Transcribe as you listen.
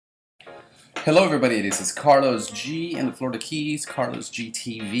Hello, everybody. This is Carlos G and the Florida Keys, Carlos G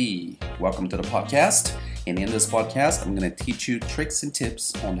TV. Welcome to the podcast. And in this podcast, I'm going to teach you tricks and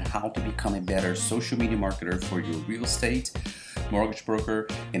tips on how to become a better social media marketer for your real estate, mortgage broker,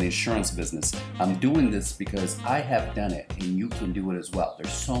 and insurance business. I'm doing this because I have done it and you can do it as well.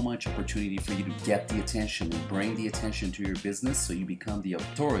 There's so much opportunity for you to get the attention and bring the attention to your business so you become the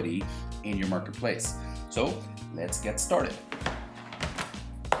authority in your marketplace. So let's get started.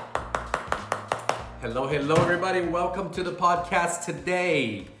 Hello, everybody. Welcome to the podcast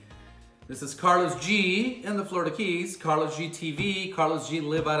today. This is Carlos G and the Florida Keys, Carlos G TV, Carlos G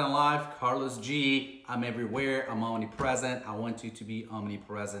Live Out in Life, Carlos G. I'm everywhere. I'm omnipresent. I want you to be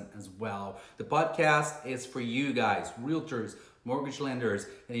omnipresent as well. The podcast is for you guys, realtors, mortgage lenders,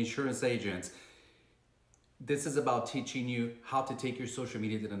 and insurance agents. This is about teaching you how to take your social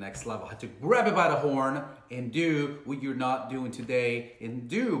media to the next level, how to grab it by the horn and do what you're not doing today, and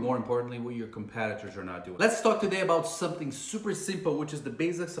do, more importantly, what your competitors are not doing. Let's talk today about something super simple, which is the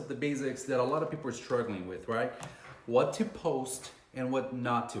basics of the basics that a lot of people are struggling with, right? What to post and what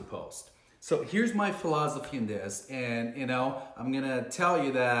not to post. So here's my philosophy in this, and I'm gonna tell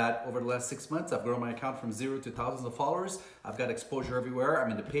you that over the last 6 months, I've grown my account from 0 to thousands of followers. I've got exposure everywhere. I'm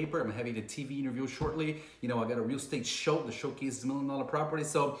in the paper. I'm having a TV interview shortly. I got a real estate show. The showcase is $1 million property.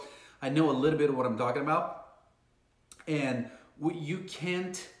 So I know a little bit of what I'm talking about. And what you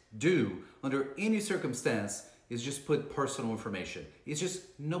can't do under any circumstance is just put personal information. It's just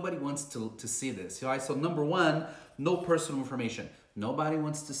nobody wants to see this. Right? So number one, no personal information. Nobody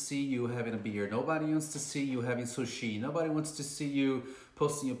wants to see you having a beer. Nobody wants to see you having sushi. Nobody wants to see you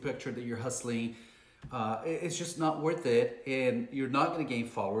posting a picture that you're hustling. It's just not worth it, and you're not going to gain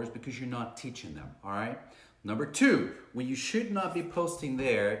followers because you're not teaching them, all right? Number two, what you should not be posting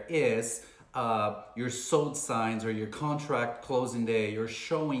there is your sold signs or your contract closing day, your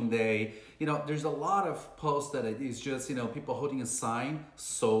showing day. There's a lot of posts that it is just, people holding a sign,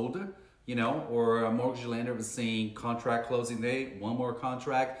 sold, or a mortgage lender was saying contract closing day, one more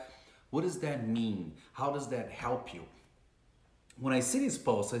contract. What does that mean? How does that help you? When I see these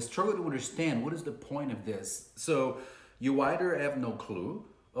posts, I struggle to understand what is the point of this. So you either have no clue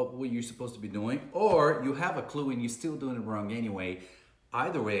of what you're supposed to be doing, or you have a clue and you're still doing it wrong anyway.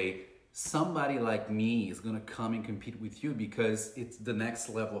 Either way, somebody like me is going to come and compete with you because it's the next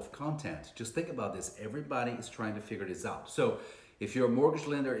level of content. Just think about this. Everybody is trying to figure this out. So if you're a mortgage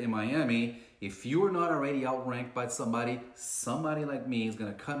lender in Miami, if you're not already outranked by somebody like me is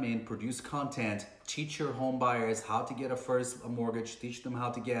going to come in, produce content, teach your home buyers how to get a mortgage, teach them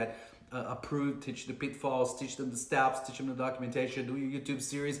how to get approved, teach the pitfalls, teach them the steps, teach them the documentation, do your YouTube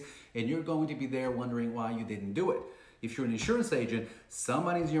series, and you're going to be there wondering why you didn't do it. If you're an insurance agent,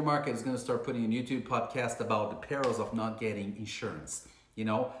 somebody in your market is going to start putting a YouTube podcast about the perils of not getting insurance.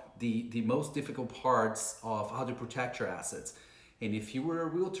 The most difficult parts of how to protect your assets. And if you were a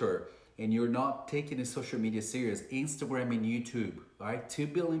realtor and you're not taking the social media serious, Instagram and YouTube, right? 2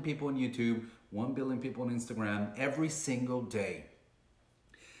 billion people on YouTube, 1 billion people on Instagram every single day.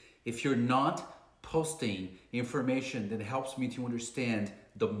 If you're not posting information that helps me to understand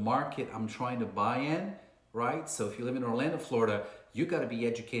the market I'm trying to buy in, right? So if you live in Orlando, Florida, you got to be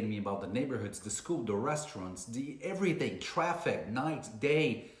educating me about the neighborhoods, the school, the restaurants, the everything, traffic, night,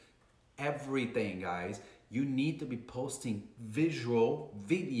 day, everything, guys. You need to be posting visual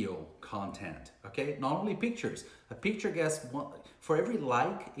video content, okay? Not only pictures. A picture gets, for every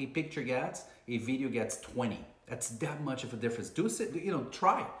like a picture gets, a video gets 20. That's that much of a difference.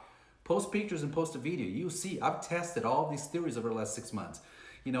 Try. Post pictures and post a video. You'll see, I've tested all these theories over the last 6 months.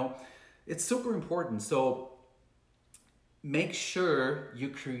 It's super important. So make sure you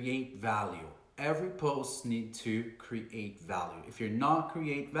create value. Every post needs to create value. If you're not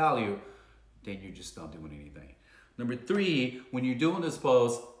create value, then you're just not doing anything. Number 3, when you're doing this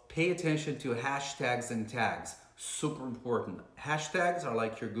post, pay attention to hashtags and tags. Super important. Hashtags are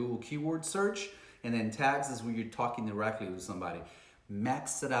like your Google keyword search, and then tags is when you're talking directly with somebody.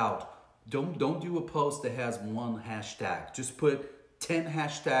 Max it out. Don't do a post that has one hashtag. Just put 10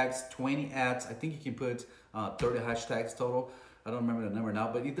 hashtags, 20 ads. I think you can put 30 hashtags total. I don't remember the number now,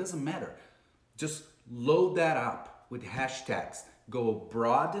 but it doesn't matter. Just load that up with hashtags. Go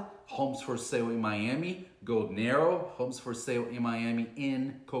broad, homes for sale in Miami. Go narrow, homes for sale in Miami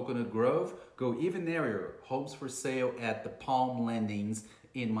in Coconut Grove. Go even narrower, homes for sale at the Palm Landings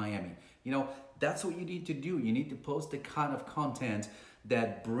in Miami. That's what you need to do. You need to post the kind of content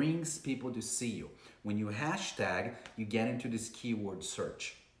that brings people to see you. When you hashtag, you get into this keyword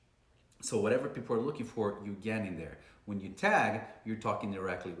search. So whatever people are looking for, you get in there. When you tag, you're talking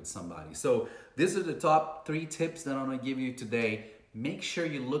directly with somebody. So these are the top 3 tips that I'm gonna give you today. make sure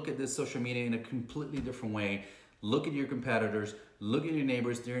you look at this social media in a completely different way. Look at your competitors, look at your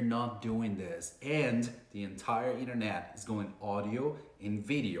neighbors, they're not doing this. And the entire internet is going audio and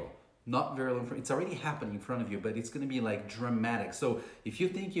video. Not very long, it's already happening in front of you, but it's gonna be like dramatic. So if you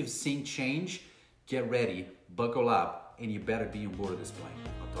think you've seen change, get ready, buckle up, and you better be on board of this plane.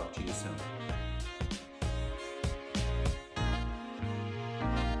 I'll talk to you soon.